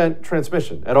not prevent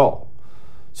transmission at all.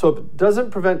 So if it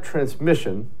doesn't prevent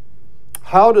transmission,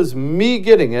 how does me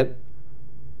getting it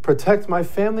protect my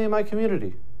family and my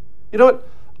community? You know what?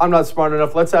 I'm not smart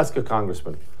enough. Let's ask a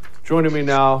congressman. Joining me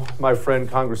now, my friend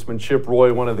Congressman Chip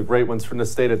Roy, one of the great ones from the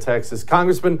state of Texas.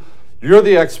 Congressman, you're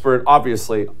the expert,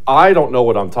 obviously. I don't know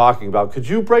what I'm talking about. Could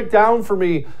you break down for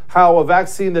me how a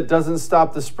vaccine that doesn't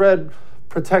stop the spread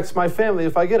protects my family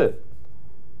if I get it?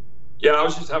 Yeah, I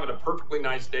was just having a perfectly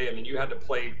nice day. I mean, you had to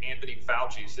play Anthony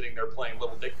Fauci sitting there playing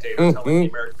little dictator, telling the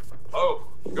Americans, oh,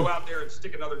 go out there and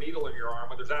stick another needle in your arm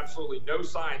when there's absolutely no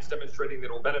science demonstrating that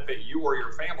it'll benefit you or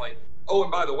your family. Oh,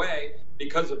 and by the way,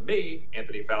 because of me,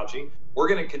 Anthony Fauci, we're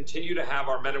going to continue to have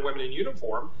our men and women in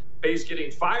uniform face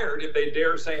getting fired if they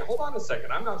dare say, hold on a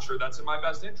second, I'm not sure that's in my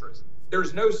best interest.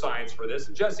 There's no science for this.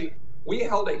 And Jesse, we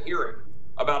held a hearing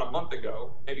about a month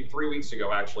ago, maybe 3 weeks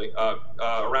ago, actually,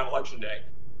 around Election Day,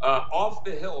 off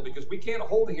the Hill, because we can't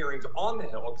hold hearings on the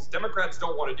Hill because Democrats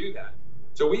don't want to do that.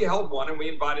 So we held one, and we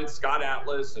invited Scott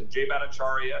Atlas and Jay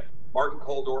Bhattacharya, Martin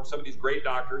Kulldorff, some of these great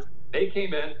doctors. They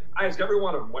came in. I asked every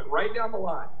one of them, went right down the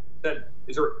line, said,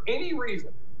 is there any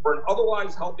reason for an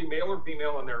otherwise healthy male or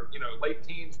female in their late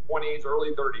teens, 20s,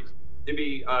 early 30s to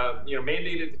be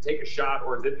mandated to take a shot,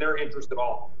 or is it in their interest at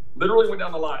all? Literally went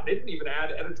down the line. They didn't even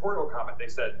add editorial comment. They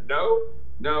said, no,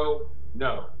 no,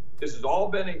 no. This has all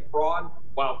been a fraud,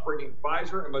 while freaking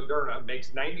Pfizer and Moderna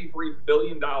makes $93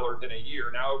 billion in a year,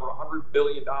 now over $100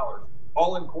 billion,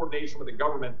 all in coordination with the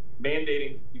government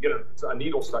mandating you get a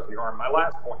needle stuck in your arm. My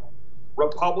last point,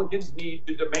 Republicans need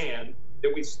to demand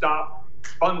that we stop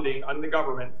funding under the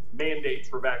government mandates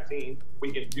for vaccines.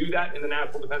 We can do that in the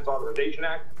National Defense Authorization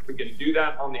Act. We can do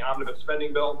that on the omnibus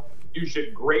spending bill. You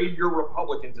should grade your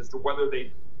Republicans as to whether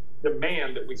they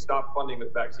demand that we stop funding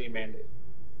this vaccine mandate.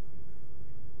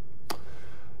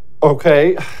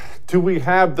 Okay, do we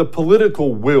have the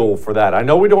political will for that? I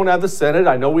know we don't have the Senate.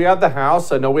 I know we have the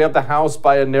House. I know we have the House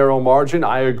by a narrow margin.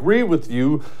 I agree with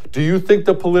you. Do you think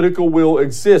the political will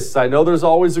exists? I know there's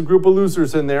always a group of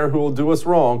losers in there who will do us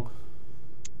wrong.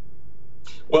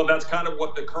 Well, that's kind of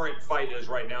what the current fight is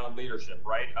right now in leadership,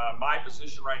 right? My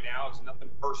position right now is nothing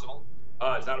personal.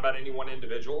 It's not about any one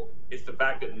individual. It's the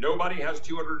fact that nobody has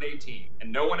 218,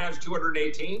 and no one has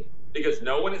 218 because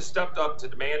no one has stepped up to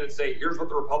demand and say, here's what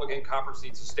the Republican conference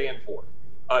needs to stand for.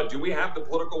 Do we have the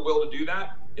political will to do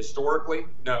that? Historically,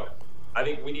 no. I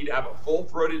think we need to have a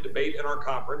full-throated debate in our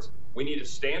conference. We need to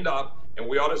stand up, and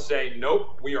we ought to say,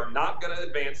 nope, we are not going to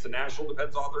advance the National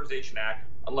Defense Authorization Act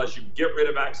unless you get rid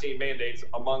of vaccine mandates,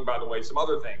 among, by the way, some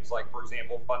other things, like, for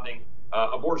example, funding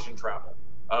abortion travel.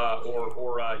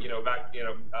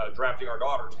 Drafting our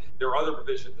daughters. There are other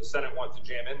provisions the Senate wants to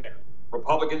jam in there.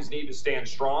 Republicans need to stand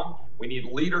strong. We need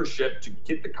leadership to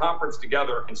get the conference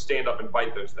together and stand up and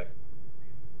fight those things.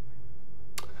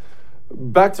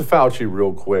 Back to Fauci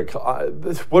real quick.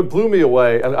 What blew me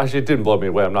away, and actually it didn't blow me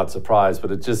away, I'm not surprised,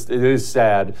 but it is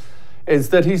sad, is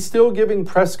that he's still giving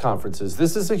press conferences.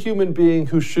 This is a human being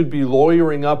who should be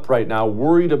lawyering up right now,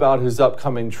 worried about his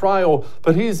upcoming trial,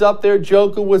 but he's up there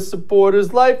joking with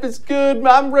supporters. Life is good.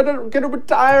 I'm going to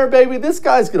retire, baby. This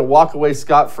guy's going to walk away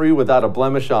scot-free without a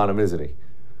blemish on him, isn't he?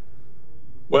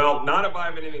 Well, not if I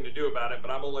have anything to do about it,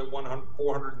 but I'm only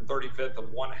 435th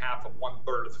of 1/2 of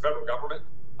 1/3 of the federal government.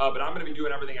 But I'm going to be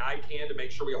doing everything I can to make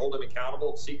sure we hold him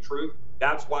accountable, seek truth.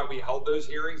 That's why we held those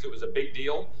hearings. It was a big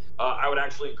deal. I would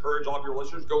actually encourage all of your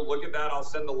listeners, go look at that. I'll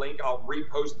send the link. I'll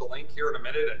repost the link here in a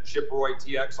minute at Chip Roy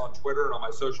TX on Twitter and on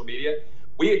my social media.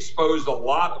 We exposed a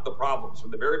lot of the problems from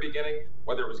the very beginning,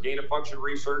 whether it was gain-of-function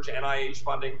research, NIH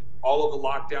funding, all of the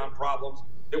lockdown problems,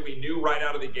 that we knew right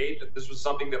out of the gate that this was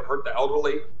something that hurt the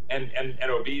elderly and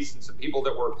obese and some people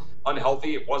that were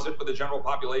unhealthy. It wasn't for the general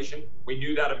population. We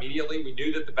knew that immediately. We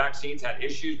knew that the vaccines had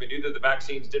issues. We knew that the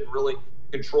vaccines didn't really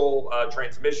control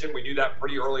transmission. We knew that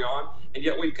pretty early on. And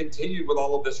yet we've continued with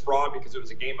all of this fraud because it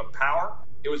was a game of power.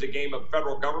 It was a game of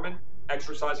federal government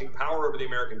exercising power over the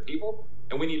American people.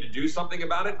 And we need to do something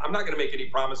about it. I'm not going to make any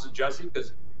promises, Jesse,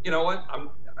 because you know what?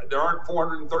 There aren't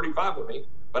 435 of me.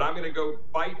 But I'm going to go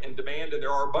fight and demand, and there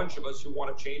are a bunch of us who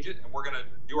want to change it, and we're going to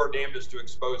do our damnedest to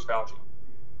expose Fauci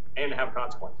and have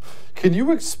consequences. Can you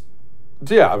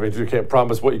you can't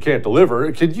promise what you can't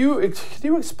deliver. Can you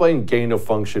explain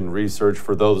gain-of-function research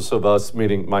for those of us,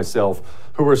 meaning myself,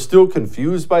 who are still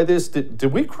confused by this? Did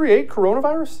we create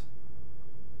coronavirus?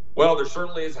 Well, there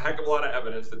certainly is a heck of a lot of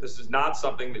evidence that this is not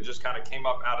something that just kind of came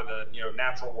up out of the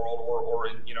natural world or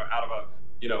out of a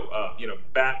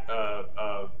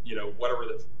whatever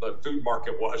the food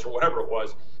market was or whatever it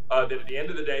was, that at the end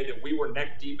of the day that we were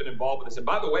neck deep and involved with this. And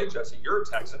by the way, Jesse, you're a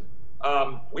Texan.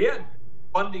 We had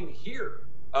funding here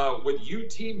with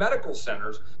UT medical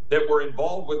centers that were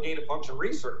involved with gain-of-function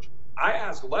research.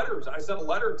 I sent a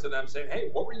letter to them saying, hey,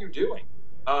 what were you doing?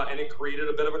 And it created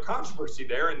a bit of a controversy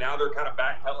there. And now they're kind of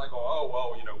backpedaling,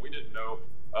 we didn't know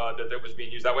that was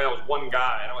being used that way. That was one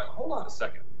guy. And I went, hold on a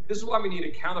second. This is why we need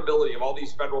accountability of all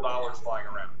these federal dollars flying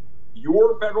around.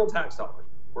 Your federal tax dollars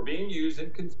were being used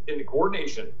in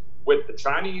coordination with the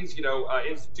Chinese,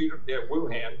 Institute of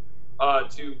Wuhan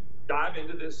to dive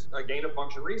into this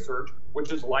gain-of-function research, which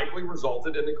has likely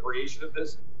resulted in the creation of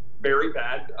this very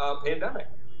bad pandemic.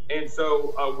 And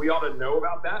so we ought to know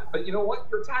about that. But you know what?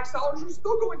 Your tax dollars are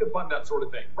still going to fund that sort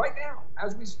of thing right now,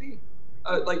 as we speak.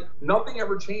 Nothing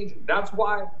ever changes. That's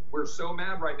why we're so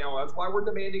mad right now. That's why we're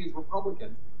demanding as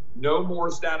Republicans no more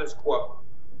status quo.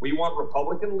 We want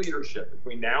Republican leadership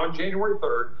between now and January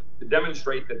 3rd to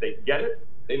demonstrate that they get it.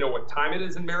 They know what time it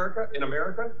is in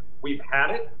America. We've had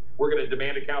it. We're going to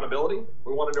demand accountability.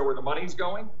 We want to know where the money's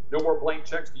going. No more blank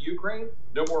checks to Ukraine.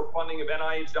 No more funding of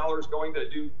NIH dollars going to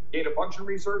do gain-of-function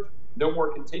research. No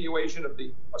more continuation of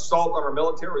the assault on our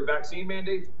military with vaccine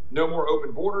mandates. No more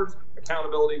open borders.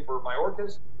 Accountability for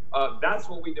Mayorkas. That's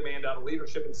what we demand out of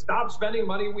leadership. And stop spending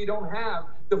money we don't have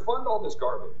to fund all this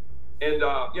garbage. And,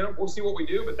 we'll see what we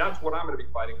do, but that's what I'm going to be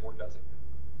fighting for, Jesse.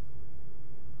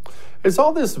 Is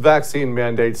all this vaccine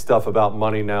mandate stuff about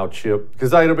money now, Chip?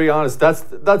 Because I got to be honest, that's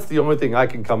the only thing I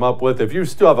can come up with. If you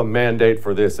still have a mandate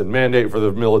for this and mandate for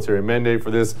the military, mandate for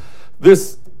this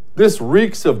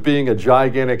reeks of being a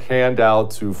gigantic handout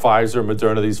to Pfizer,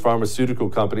 Moderna, these pharmaceutical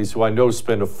companies who I know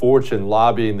spend a fortune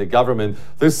lobbying the government.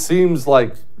 This seems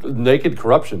like naked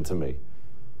corruption to me.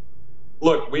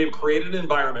 Look, we have created an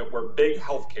environment where big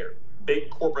healthcare, big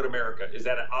corporate America is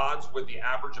at odds with the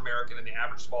average American and the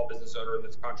average small business owner in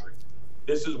this country.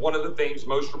 This is one of the things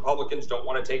most Republicans don't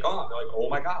want to take on. They're like, oh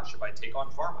my gosh, if I take on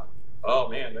pharma, oh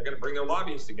man, they're going to bring their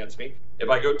lobbyists against me. If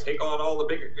I go take on all the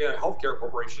big healthcare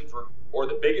corporations or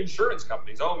the big insurance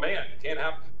companies, oh man, you can't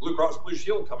have Blue Cross Blue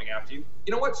Shield coming after you.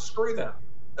 You know what? Screw them.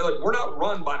 Like, we're not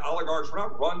run by oligarchs. We're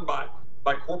not run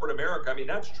by corporate America. I mean,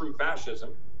 that's true fascism.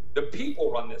 The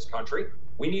people run this country.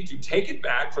 We need to take it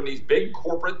back from these big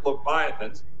corporate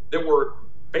leviathans that were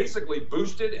basically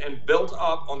boosted and built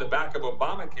up on the back of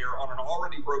Obamacare on an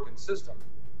already broken system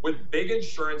with big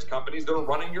insurance companies that are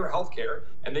running your health care.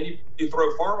 And then you throw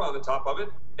pharma on the top of it,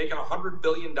 making $100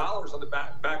 billion on the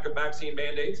back of vaccine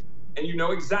mandates. And you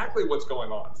know exactly what's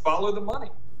going on. Follow the money.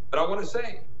 But I want to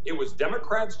say, it was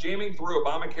Democrats jamming through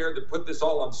Obamacare that put this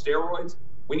all on steroids.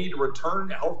 We need to return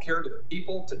health care to the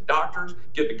people, to doctors,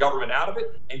 get the government out of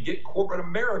it, and get corporate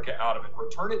America out of it.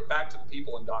 Return it back to the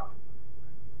people and doctors.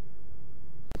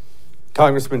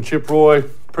 Congressman Chip Roy,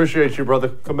 appreciate you, brother.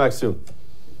 Come back soon.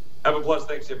 Have a blessed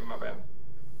Thanksgiving, my man.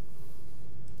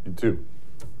 You too.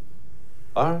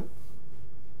 All right.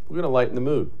 We're going to lighten the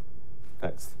mood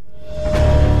next.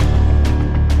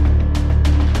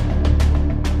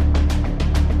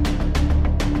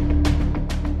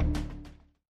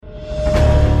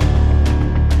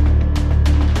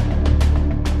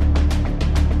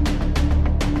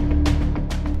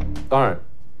 All right.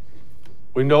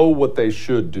 We know what they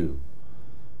should do.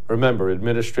 Remember,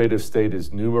 administrative state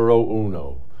is numero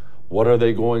uno. What are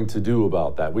they going to do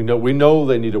about that? We know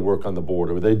they need to work on the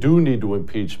border. They do need to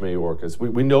impeach Mayorkas.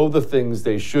 We know the things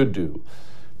they should do.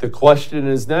 The question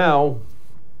is now,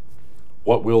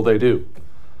 what will they do?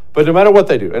 But no matter what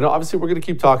they do, and obviously we're going to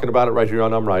keep talking about it right here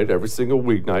on I'm Right every single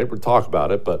weeknight. We'll talk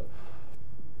about it, but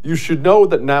you should know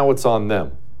that now it's on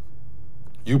them.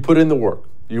 You put in the work.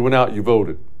 You went out, you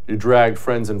voted. You dragged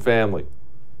friends and family.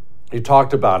 You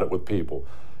talked about it with people.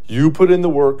 You put in the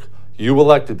work. You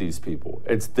elected these people.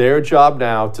 It's their job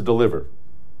now to deliver.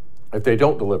 If they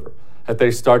don't deliver, if they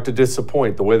start to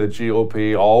disappoint the way the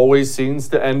GOP always seems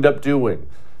to end up doing,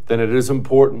 then it is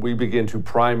important we begin to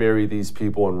primary these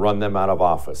people and run them out of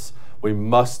office. We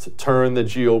must turn the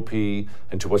GOP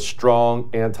into a strong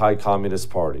anti-communist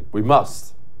party. We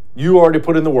must. You already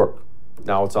put in the work.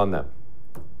 Now it's on them.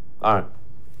 All right,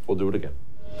 we'll do it again.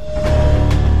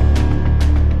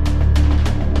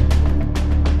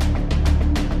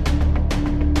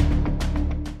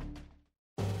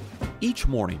 Each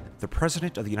morning, the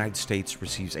President of the United States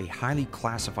receives a highly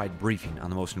classified briefing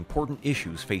on the most important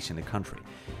issues facing the country.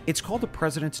 It's called the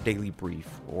President's Daily Brief,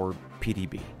 or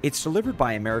PDB. It's delivered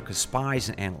by America's spies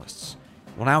and analysts.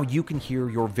 Well, now you can hear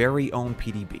your very own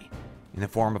PDB in the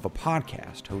form of a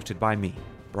podcast hosted by me,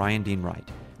 Brian Dean Wright,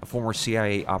 a former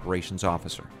CIA operations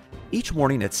officer. Each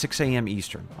morning at 6 a.m.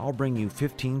 Eastern, I'll bring you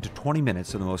 15 to 20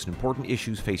 minutes of the most important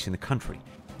issues facing the country,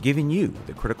 giving you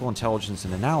the critical intelligence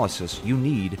and analysis you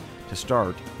need to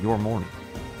start your morning.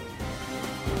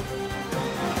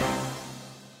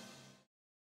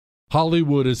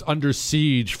 Hollywood is under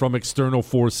siege from external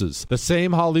forces. The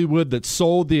same Hollywood that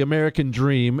sold the American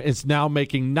dream is now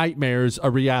making nightmares a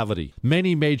reality.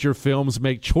 Many major films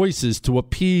make choices to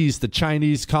appease the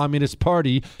Chinese Communist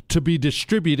Party to be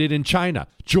distributed in China.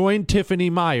 Join Tiffany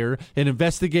Meyer, an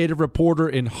investigative reporter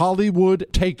in Hollywood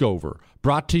Takeover,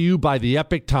 brought to you by the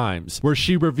Epic Times, where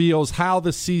she reveals how the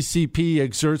CCP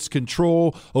exerts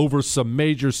control over some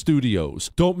major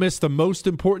studios. Don't miss the most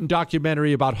important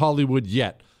documentary about Hollywood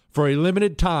yet. For a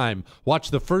limited time,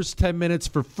 watch the first 10 minutes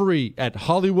for free at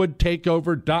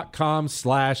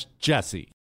hollywoodtakeover.com/Jesse.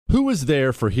 Who is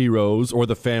there for heroes or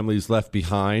the families left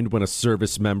behind when a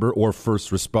service member or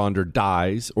first responder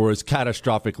dies or is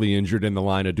catastrophically injured in the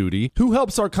line of duty? Who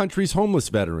helps our country's homeless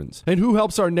veterans? And who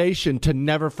helps our nation to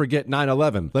never forget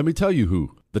 9/11? Let me tell you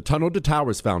who. The Tunnel to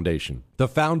Towers Foundation. The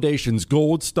foundation's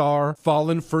Gold Star,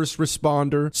 Fallen First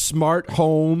Responder, Smart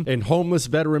Home, and Homeless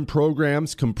Veteran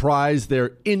programs comprise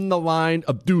their In the Line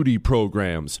of Duty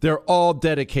programs. They're all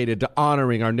dedicated to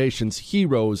honoring our nation's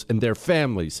heroes and their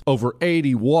families. Over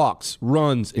 80 walks,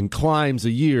 runs, and climbs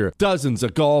a year, dozens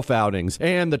of golf outings,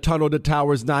 and the Tunnel to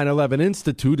Towers 9/11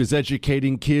 Institute is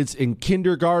educating kids in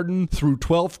kindergarten through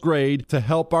 12th grade to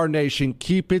help our nation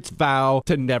keep its vow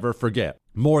to never forget.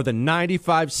 More than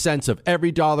 95 cents of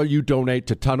every dollar you donate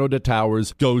to Tunnel to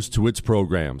Towers goes to its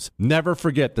programs. Never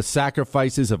forget the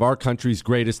sacrifices of our country's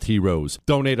greatest heroes.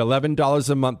 Donate $11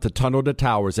 a month to Tunnel to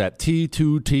Towers at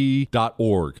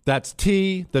T2T.org. That's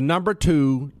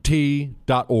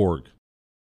T2T.org.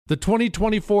 The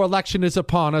 2024 election is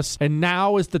upon us, and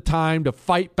now is the time to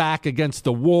fight back against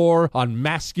the war on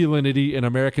masculinity in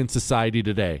American society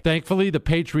today. Thankfully, the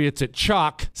patriots at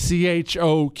CHOQ,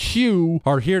 C-H-O-Q,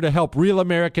 are here to help real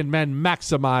American men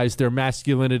maximize their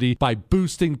masculinity by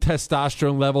boosting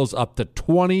testosterone levels up to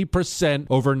 20%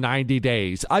 over 90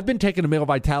 days. I've been taking a male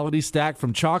vitality stack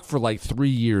from CHOQ for like 3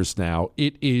 years now.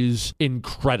 It is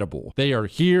incredible. They are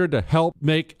here to help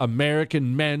make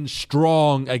American men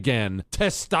strong again.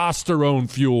 Testosterone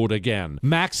fueled again.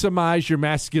 Maximize your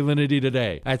masculinity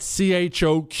today at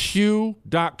CHOQ.com.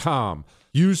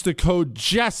 Use the code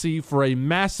Jesse for a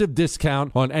massive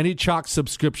discount on any CHOQ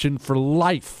subscription for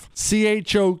life.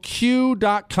 CHOQ.com,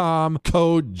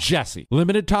 code Jesse.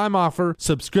 Limited time offer.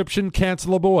 Subscription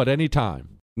cancelable at any time.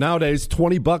 Nowadays,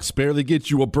 $20 barely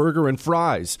gets you a burger and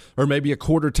fries, or maybe a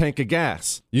quarter tank of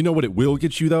gas. You know what it will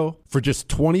get you, though? For just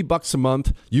 $20 a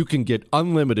month, you can get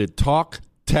unlimited talk,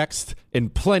 text,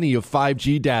 and plenty of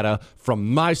 5G data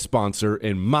from my sponsor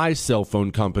and my cell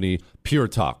phone company, Pure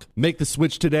Talk. Make the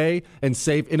switch today and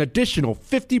save an additional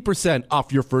 50%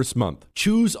 off your first month.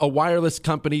 Choose a wireless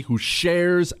company who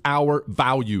shares our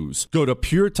values. Go to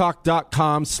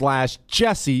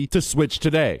puretalk.com/Jesse to switch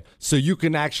today so you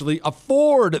can actually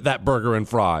afford that burger and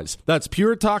fries. That's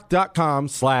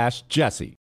puretalk.com/Jesse.